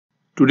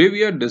Today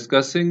we are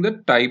discussing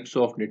the types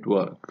of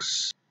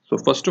networks. So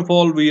first of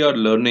all we are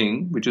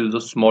learning which is the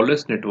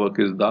smallest network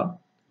is the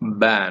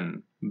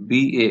BAN,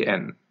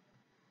 B-A-N.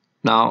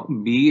 Now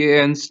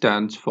BAN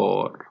stands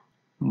for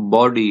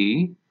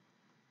Body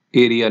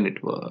Area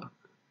Network.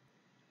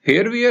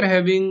 Here we are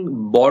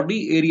having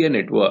body area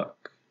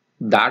network.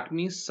 That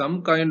means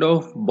some kind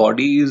of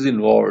body is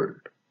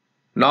involved.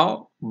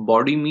 Now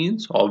body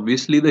means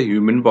obviously the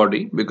human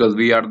body because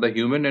we are the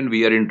human and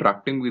we are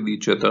interacting with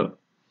each other.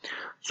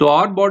 So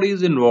our body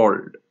is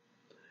involved.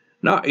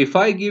 Now, if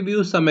I give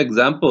you some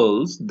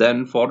examples,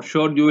 then for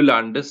sure you will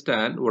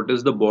understand what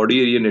is the body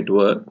area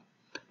network.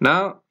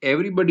 Now,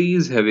 everybody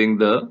is having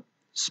the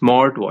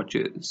smart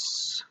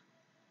watches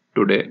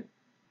today.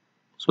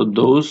 So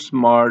those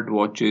smart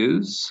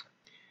watches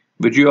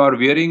which you are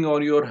wearing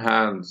on your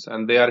hands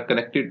and they are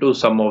connected to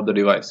some of the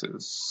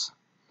devices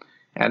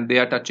and they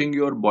are touching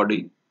your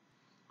body.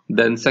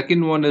 Then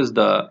second one is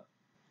the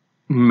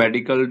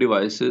medical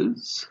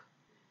devices.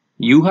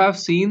 You have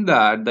seen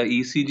that the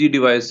ECG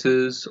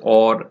devices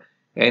or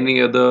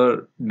any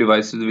other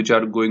devices which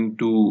are going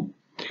to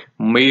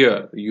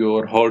measure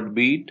your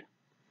heartbeat,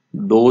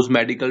 those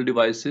medical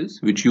devices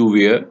which you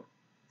wear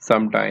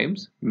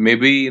sometimes,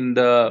 maybe in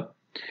the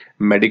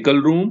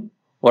medical room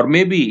or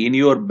maybe in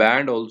your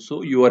band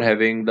also you are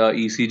having the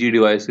ECG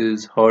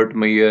devices, heart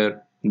measure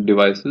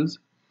devices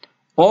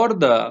or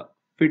the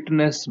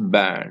fitness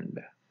band.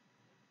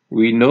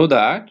 We know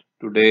that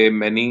today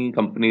many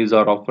companies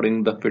are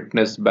offering the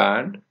fitness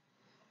band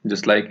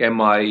just like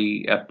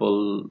MI,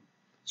 Apple.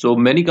 So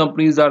many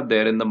companies are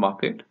there in the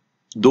market.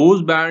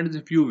 Those bands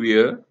if you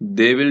wear,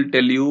 they will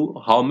tell you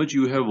how much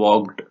you have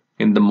walked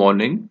in the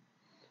morning.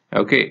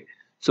 Okay.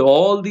 So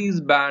all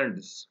these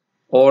bands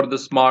or the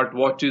smart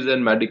watches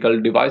and medical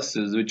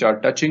devices which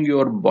are touching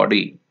your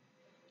body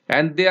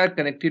and they are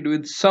connected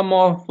with some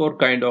of or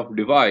kind of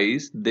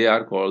device, they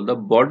are called the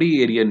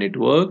body area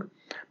network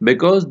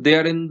because they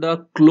are in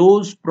the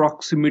close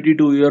proximity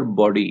to your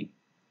body.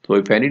 So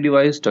if any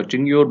device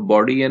touching your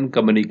body and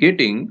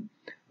communicating,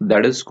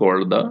 that is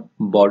called the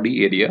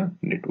body area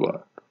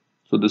network.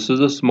 So this is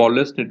the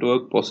smallest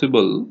network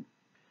possible.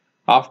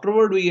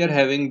 Afterward we are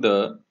having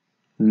the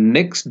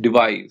next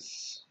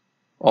device,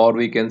 or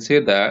we can say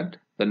that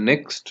the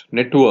next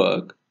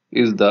network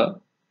is the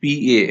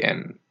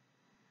PAN.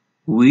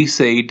 We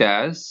say it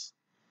as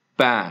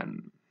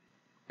PAN.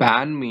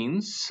 PAN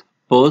means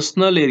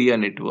personal area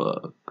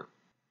network.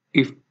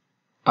 If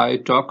I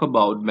talk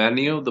about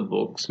many of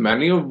books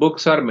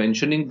are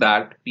mentioning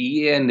that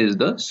PAN is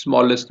the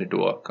smallest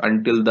network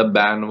until the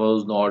BAN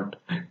was not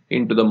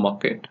into the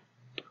market.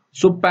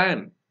 So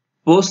PAN,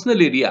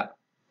 personal area.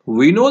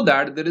 We know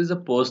that there is a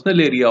personal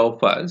area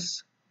of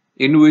us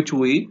in which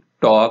we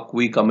talk,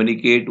 we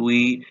communicate,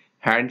 we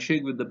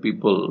handshake with the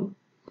people.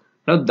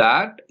 Now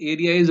that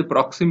area is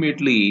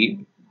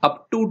approximately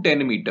up to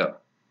 10 meter,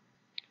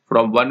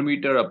 from 1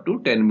 meter up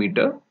to 10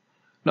 meter.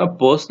 Now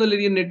personal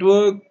area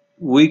network,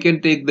 we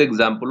can take the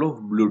example of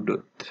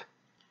Bluetooth.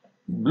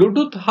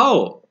 Bluetooth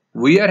how?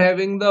 We are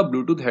having the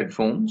Bluetooth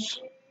headphones.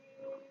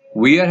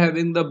 We are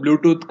having the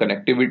Bluetooth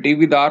connectivity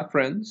with our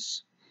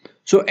friends.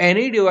 So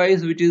any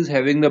device which is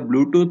having the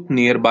Bluetooth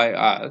nearby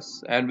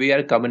us and we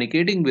are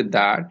communicating with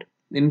that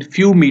in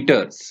few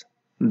meters,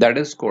 that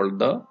is called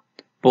the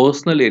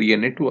personal area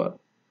network.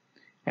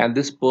 And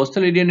this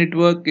personal area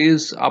network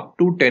is up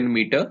to 10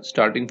 meter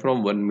starting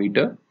from 1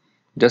 meter.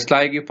 Just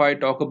like if I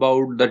talk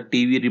about the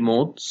TV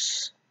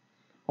remotes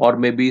or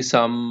maybe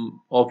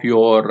some of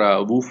your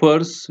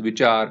woofers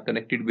which are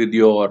connected with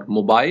your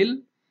mobile.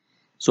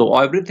 So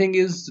everything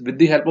is with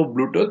the help of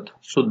Bluetooth.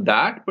 So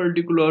that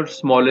particular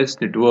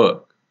smallest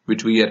network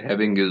which we are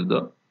having is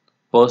the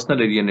personal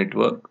area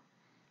network.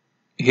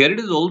 Here it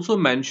is also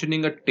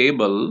mentioning a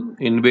table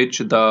in which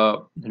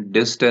the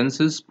distance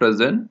is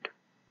present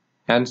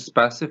and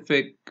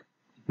specific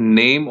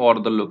name or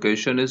the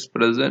location is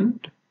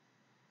present,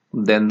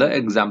 then the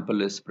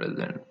example is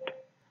present.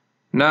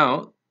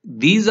 Now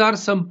these are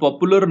some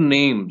popular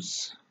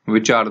names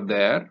which are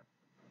there,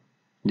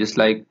 just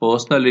like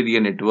personal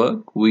area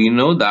network. We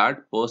know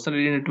that personal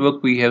area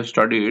network we have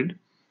studied,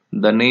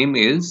 the name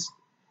is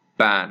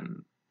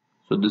PAN.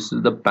 So this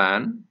is the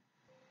PAN.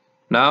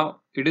 Now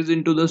it is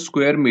into the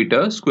square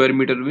meter. Square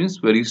meter means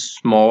very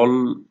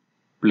small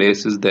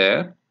place is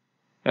there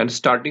and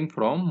starting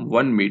from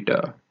 1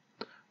 meter.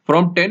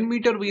 From 10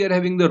 meter we are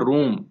having the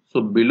room.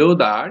 So below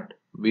that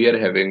we are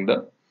having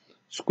the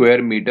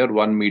square meter.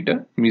 1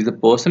 meter means the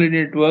personal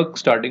network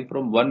starting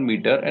from 1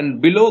 meter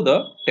and below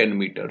the 10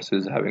 meters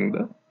is having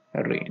the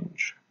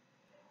range.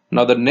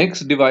 Now the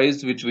next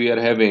device which we are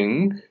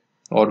having,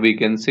 or we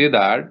can say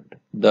that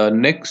the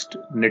next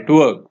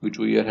network which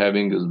we are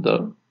having is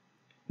the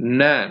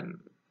NAN.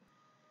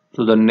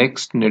 So the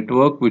next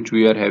network which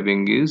we are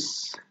having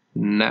is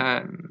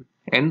NAN.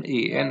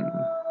 N-A-N.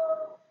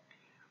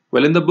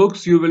 Well, in the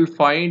books you will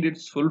find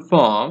its full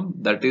form,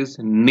 that is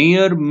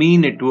near me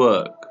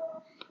network.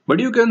 But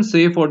you can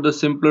say for the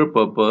simpler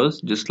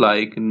purpose just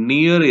like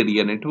near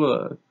area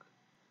network.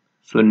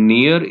 So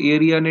near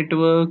area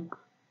network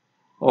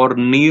or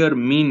near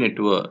me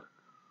network.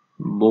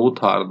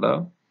 Both are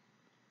the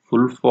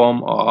full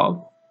form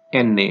of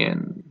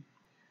NAN.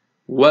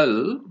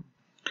 Well,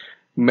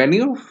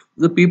 many of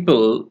the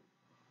people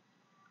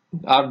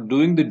are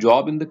doing the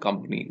job in the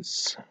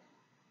companies.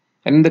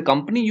 And in the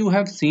company, you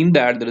have seen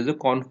that there is a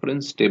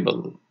conference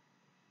table.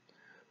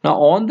 Now,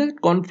 on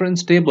that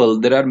conference table,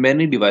 there are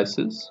many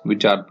devices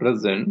which are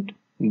present,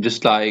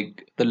 just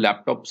like the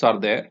laptops are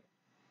there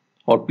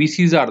or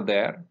PCs are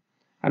there.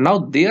 And now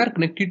they are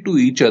connected to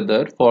each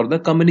other for the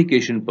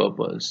communication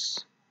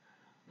purpose.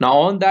 Now,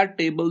 on that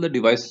table, the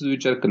devices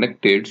which are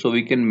connected, so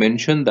we can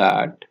mention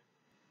that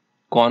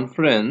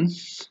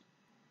conference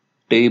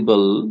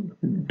table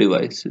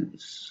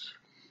devices.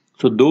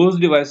 So those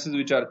devices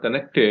which are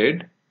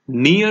connected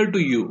near to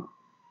you,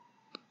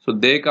 so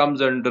they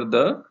comes under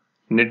the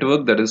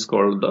network that is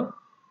called the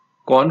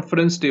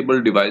conference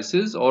table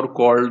devices, or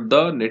called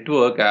the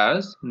network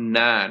as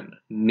NAN,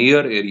 near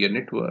area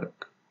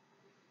network.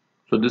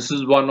 So this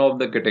is one of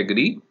the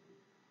category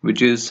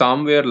which is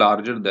somewhere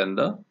larger than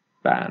the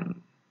PAN.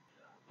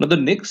 Now the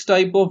next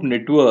type of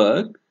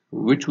network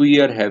which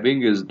we are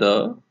having is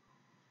the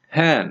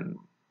HAN.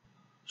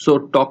 So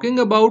talking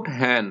about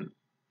HAN,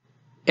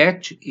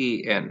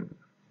 HAN.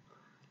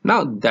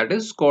 Now that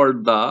is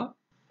called the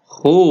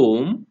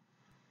home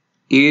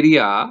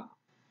area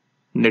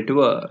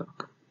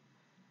network.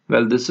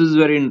 Well, this is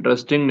very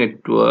interesting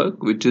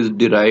network which is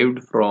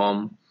derived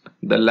from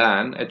the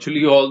LAN.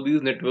 Actually, all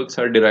these networks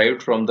are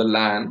derived from the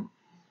LAN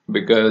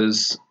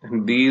because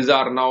these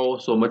are now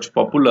so much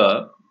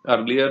popular.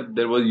 Earlier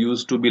there was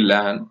used to be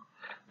LAN,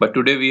 but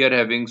today we are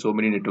having so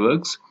many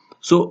networks.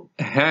 So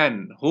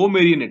HAN, home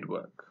area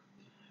network.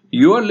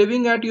 You are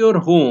living at your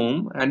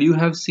home and you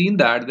have seen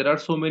that there are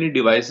so many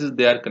devices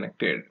they are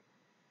connected.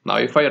 Now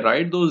if I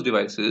write those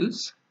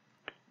devices,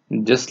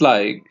 just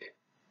like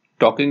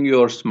talking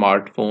your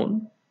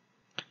smartphone,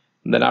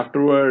 then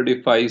afterward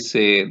if I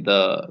say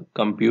the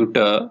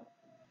computer,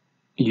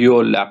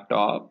 your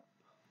laptop,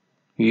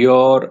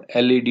 your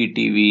LED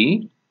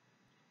TV,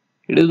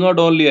 it is not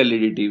only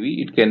LED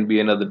TV, it can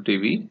be another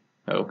TV,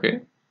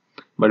 okay,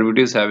 but it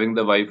is having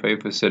the Wi-Fi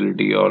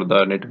facility or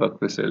the network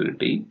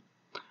facility,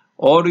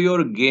 or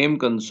your game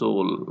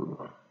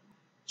console.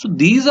 So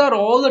these are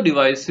all the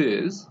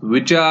devices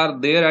which are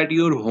there at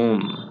your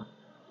home.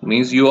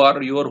 Means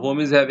your home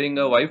is having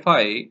a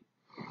Wi-Fi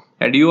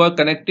and you are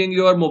connecting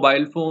your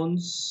mobile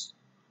phones,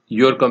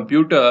 your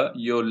computer,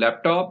 your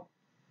laptop,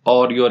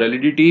 or your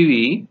LED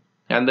TV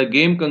and the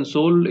game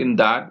console in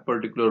that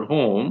particular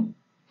home.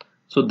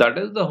 So that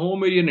is the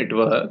home area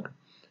network.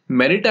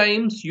 Many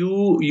times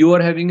you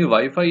are having a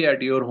Wi-Fi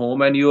at your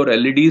home and your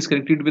LED is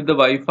connected with the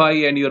Wi-Fi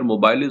and your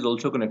mobile is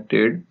also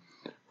connected.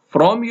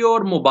 From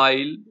your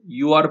mobile,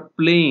 you are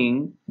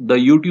playing the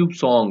YouTube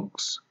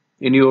songs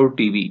in your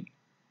TV.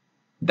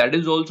 That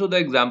is also the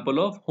example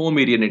of home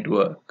area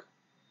network,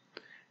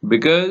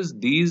 because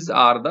these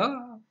are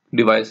the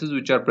devices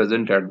which are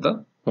present at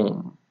the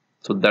home.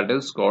 So that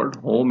is called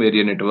home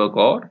area network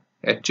or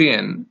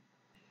HAN.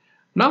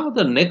 Now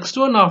the next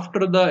one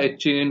after the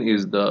HAN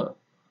is the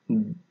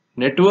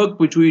network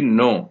which we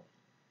know,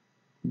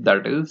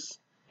 that is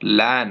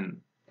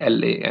LAN,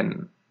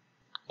 LAN.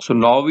 So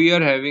now we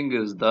are having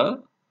is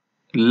the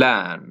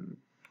LAN.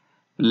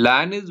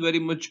 LAN is very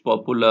much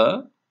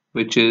popular,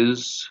 which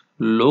is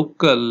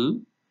local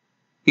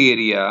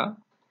area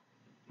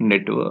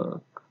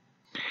network.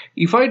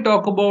 If I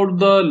talk about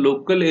the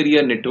local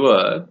area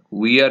network,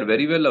 we are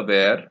very well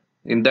aware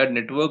in that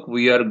network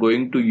we are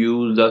going to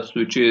use the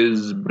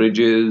switches,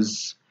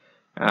 bridges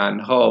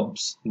and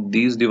hubs,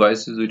 these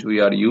devices which we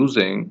are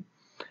using,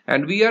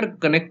 and we are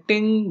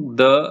connecting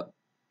the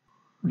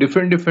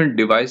different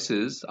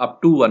devices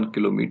up to 1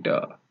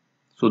 kilometer.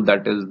 So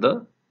that is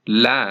the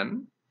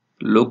LAN,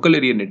 local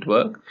area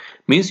network.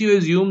 Means you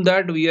assume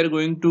that we are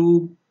going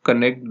to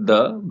connect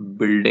the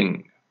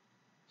building.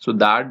 So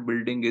that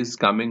building is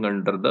coming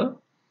under the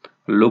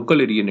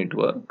local area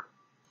network.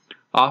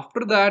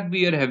 After that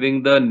we are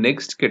having the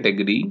next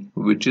category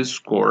which is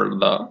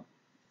called the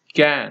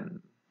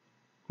CAN.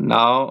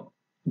 Now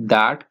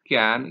that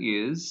CAN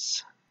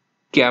is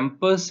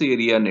campus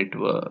area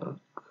network.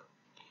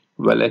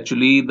 Well,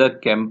 actually the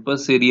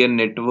campus area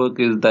network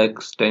is the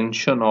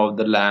extension of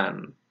the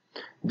LAN.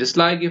 Just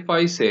like if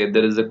I say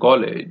there is a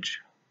college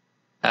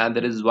and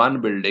there is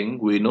one building,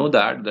 we know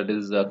that that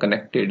is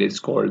connected,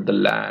 is called the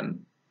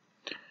LAN.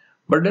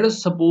 But let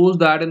us suppose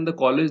that in the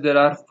college there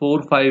are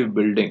 4-5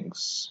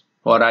 buildings,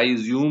 or I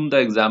assume the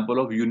example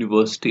of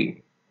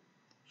university.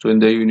 So in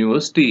the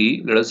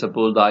university, let us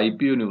suppose the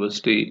IP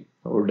University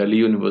or Delhi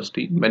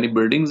University, many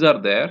buildings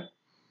are there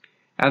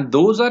and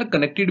those are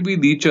connected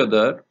with each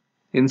other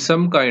in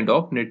some kind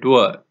of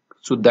network.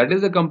 So that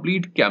is a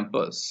complete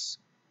campus.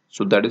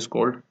 So that is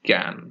called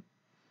CAN.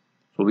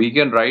 So we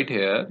can write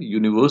here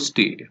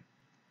university.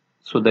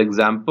 So the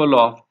example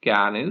of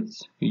CAN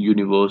is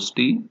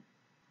university.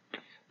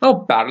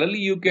 Now parallelly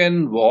you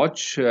can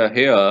watch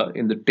here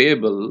in the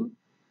table,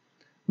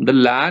 the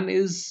LAN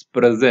is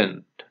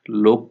present,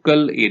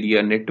 local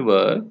area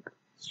network.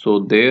 So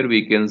there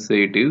we can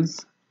say it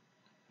is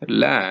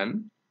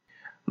LAN.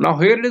 Now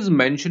here it is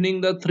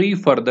mentioning the three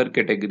further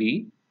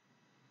category.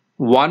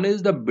 One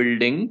is the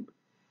building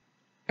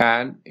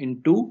and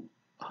into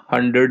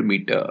 100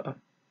 meter.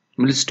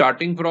 Means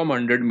starting from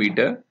 100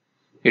 meter,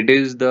 it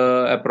is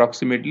the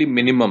approximately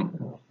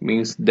minimum.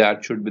 Means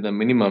that should be the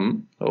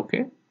minimum.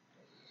 Okay.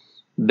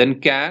 Then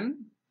CAN.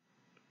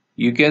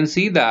 You can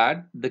see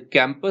that the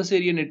campus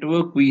area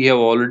network we have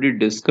already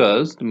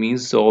discussed,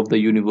 means of the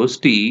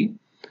university.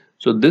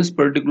 So this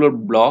particular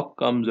block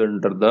comes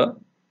under the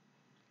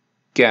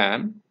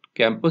CAN,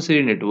 campus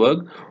area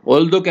network.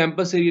 Although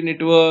campus area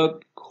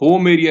network,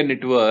 home area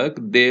network,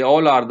 they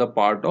all are the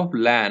part of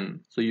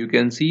LAN. So you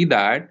can see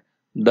that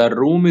the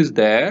room is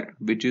there,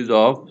 which is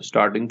of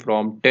starting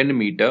from 10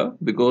 meter,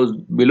 because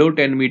below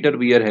 10 meter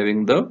we are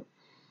having the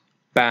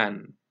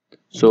PAN.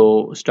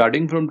 So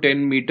starting from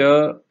 10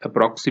 meter,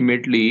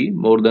 approximately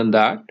more than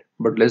that,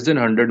 but less than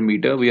 100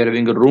 meter, we are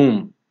having a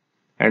room,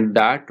 and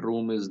that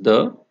room is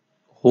the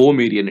home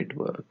area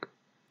network.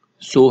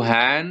 So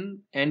HAN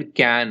and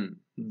CAN,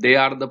 they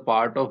are the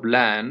part of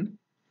LAN.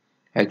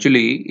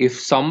 Actually, if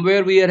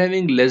somewhere we are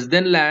having less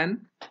than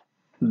LAN,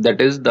 that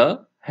is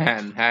the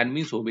HAN. HAN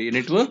means home area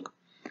network.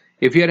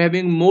 If you are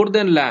having more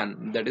than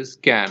LAN, that is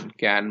CAN.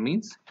 CAN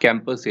means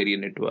campus area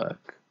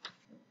network.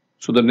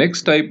 So the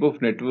next type of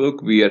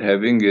network we are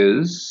having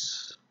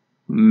is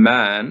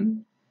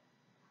MAN,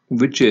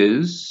 which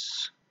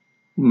is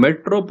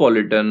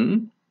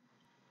metropolitan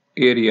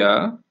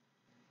area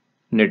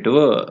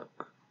network.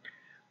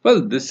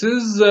 Well, this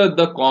is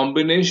the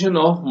combination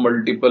of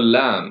multiple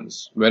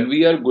LANs. When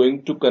we are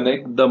going to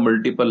connect the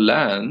multiple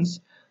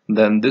LANs,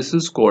 then this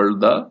is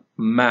called the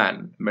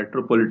MAN,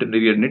 Metropolitan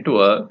Area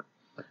Network.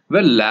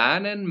 Well,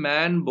 LAN and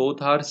MAN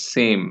both are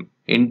same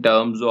in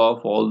terms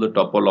of all the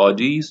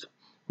topologies.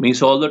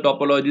 Means all the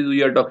topologies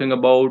we are talking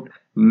about: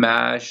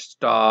 mesh,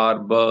 star,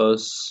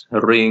 bus,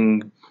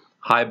 ring,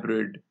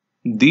 hybrid.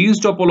 These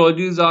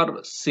topologies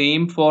are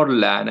same for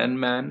LAN and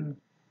MAN.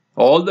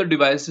 All the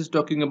devices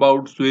talking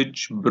about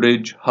switch,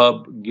 bridge,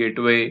 hub,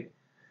 gateway,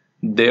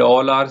 they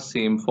all are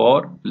same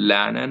for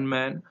LAN and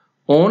MAN.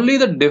 Only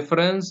the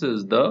difference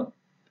is the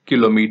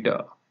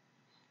kilometer.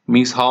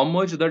 Means how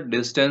much the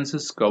distance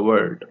is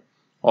covered.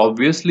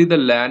 Obviously the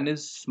LAN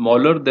is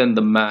smaller than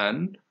the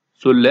MAN,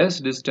 so less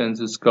distance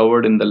is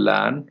covered in the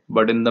LAN,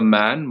 but in the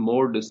MAN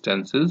more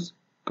distance is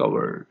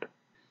covered.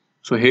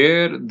 So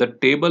here the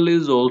table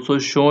is also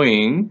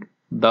showing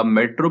the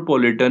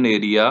metropolitan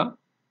area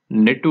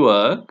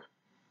network,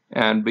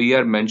 and we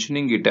are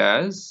mentioning it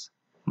as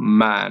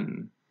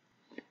MAN,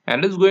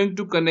 and is going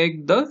to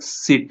connect the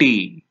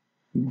city,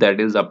 that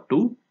is up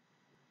to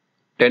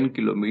 10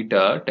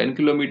 kilometer. 10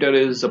 kilometer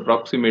is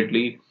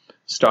approximately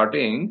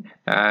starting,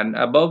 and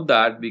above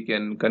that we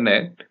can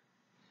connect.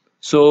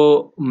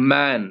 So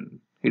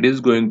MAN, it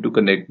is going to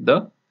connect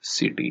the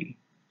city.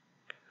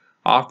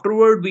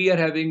 Afterward we are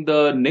having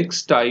the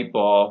next type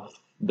of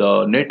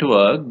the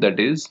network, that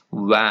is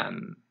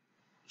WAN.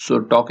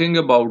 So talking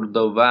about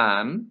the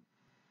WAN,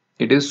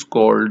 it is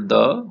called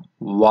the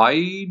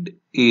wide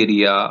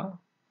area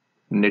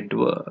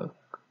network.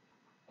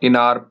 In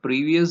our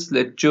previous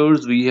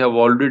lectures, we have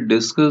already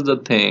discussed the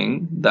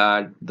thing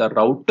that the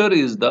router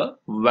is the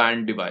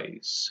WAN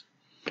device.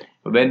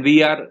 When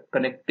we are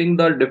connecting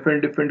the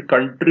different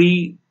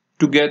country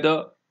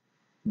together,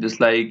 just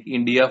like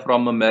India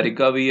from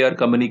America we are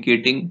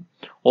communicating,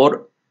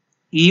 or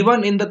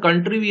even in the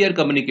country we are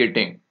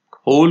communicating,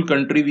 whole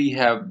country we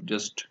have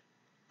just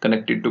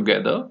connected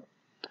together,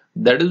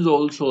 that is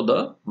also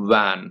the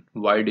WAN,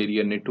 wide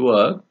area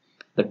network.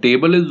 The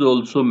table is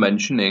also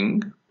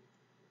mentioning,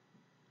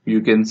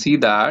 you can see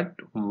that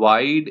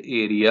wide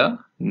area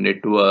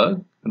network,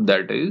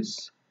 that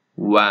is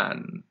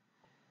WAN.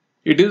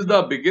 It is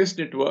the biggest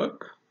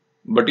network,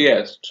 but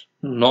yes,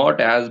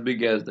 not as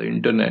big as the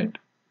internet.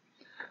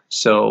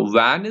 So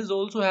WAN is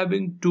also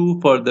having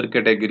two further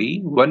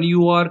category. One,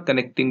 you are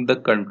connecting the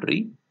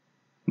country,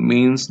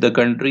 means the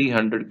country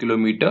 100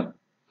 kilometer.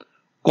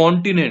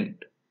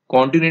 Continent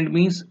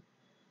means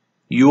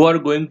you are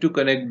going to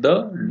connect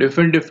the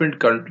different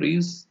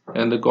countries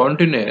and the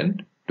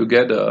continent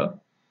together,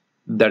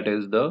 that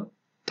is the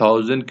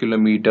 1000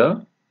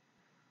 kilometer.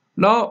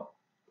 Now,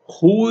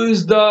 who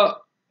is the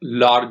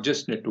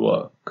largest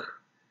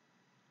network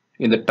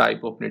in the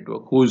type of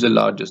network? Who is the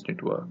largest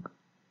network?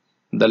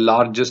 The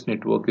largest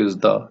network is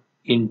the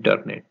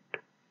internet.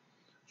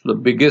 So the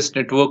biggest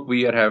network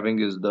we are having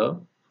is the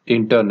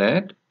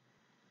internet,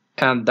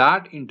 and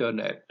that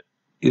internet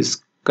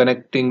is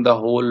connecting the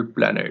whole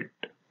planet.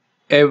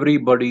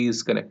 Everybody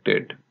is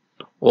connected.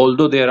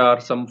 Although there are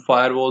some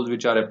firewalls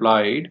which are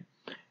applied,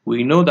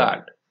 we know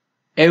that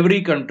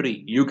every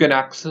country, you can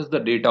access the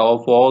data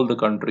of all the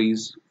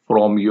countries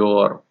from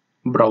your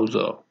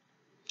browser.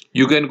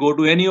 You can go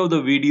to any of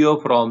the video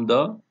from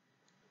the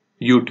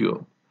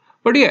YouTube.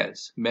 But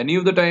yes, many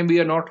of the time we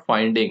are not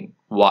finding.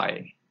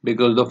 Why?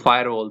 Because the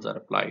firewalls are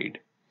applied.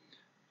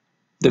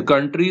 The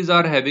countries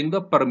are having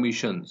the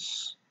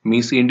permissions.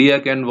 Means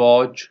India can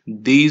watch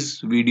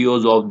these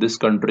videos of this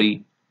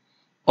country.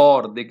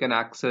 or they can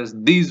access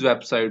these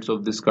websites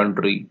of this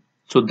country.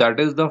 So that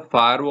is the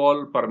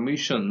firewall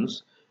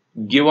permissions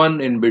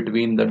given in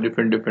between the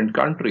different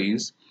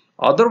countries.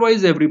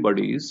 Otherwise,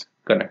 everybody is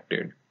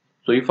connected.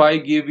 So if I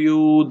give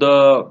you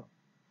the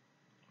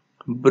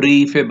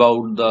brief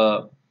about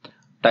the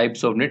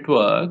types of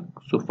network,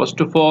 so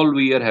first of all,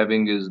 we are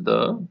having is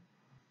the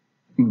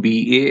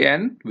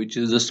BAN, which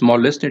is the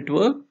smallest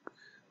network.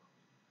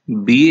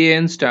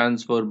 BAN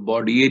stands for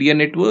body area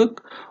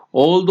network.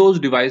 All those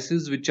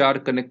devices which are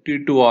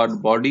connected to our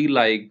body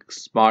like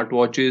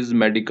smartwatches,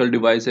 medical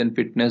device and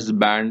fitness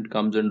band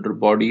comes under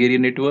body area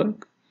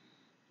network.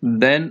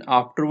 Then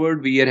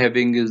afterward we are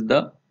having is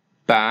the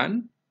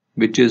PAN,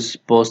 which is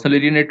personal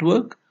area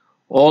network.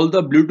 All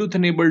the Bluetooth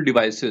enabled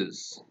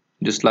devices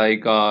just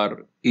like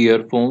our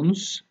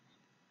earphones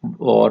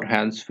or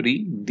hands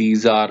free,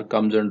 these are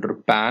comes under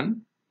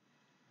PAN.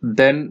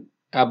 Then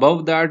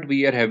above that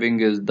we are having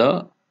is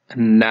the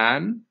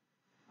NAN,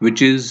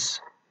 which is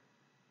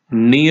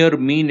near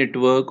me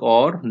network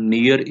or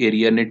near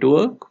area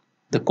network.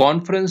 The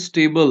conference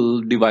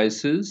table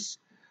devices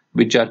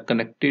which are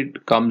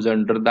connected comes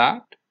under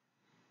that.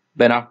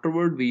 Then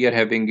afterward we are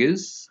having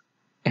is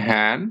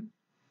HAN,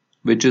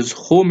 which is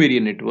home area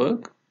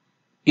network.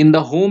 In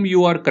the home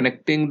you are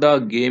connecting the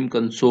game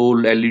console,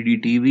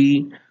 LED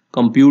TV,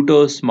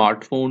 computer,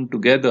 smartphone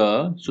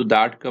together, so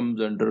that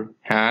comes under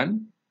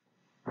HAN.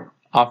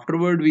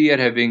 Afterward we are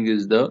having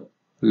is the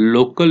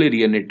local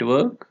area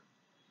network,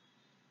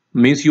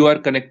 means you are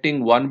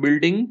connecting one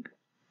building,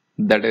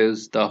 that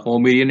is the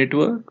home area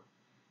network.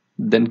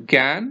 Then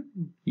CAN,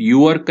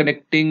 you are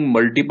connecting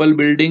multiple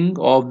building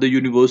of the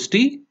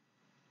university,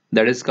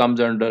 that is comes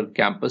under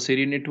campus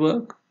area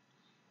network.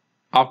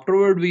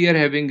 Afterward we are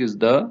having is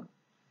the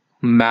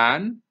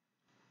MAN,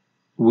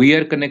 we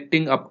are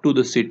connecting up to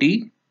the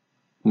city,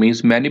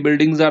 means many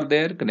buildings are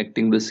there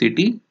connecting the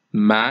city,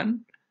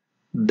 MAN.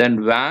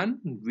 Then WAN,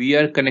 we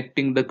are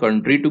connecting the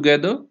country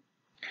together,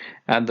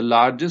 and the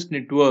largest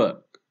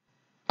network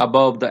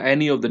above the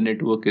any of the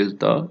network is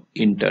the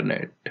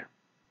internet.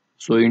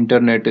 So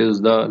internet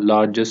is the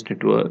largest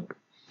network.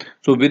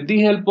 So with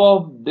the help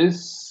of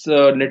this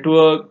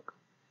network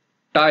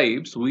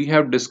types, we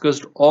have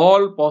discussed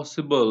all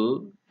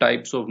possible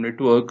types of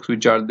networks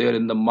which are there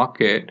in the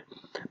market,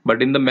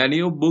 but in the many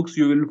of books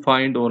you will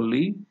find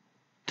only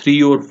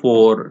 3 or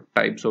 4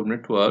 types of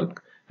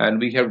network, and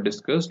we have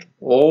discussed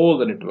all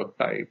the network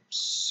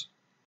types.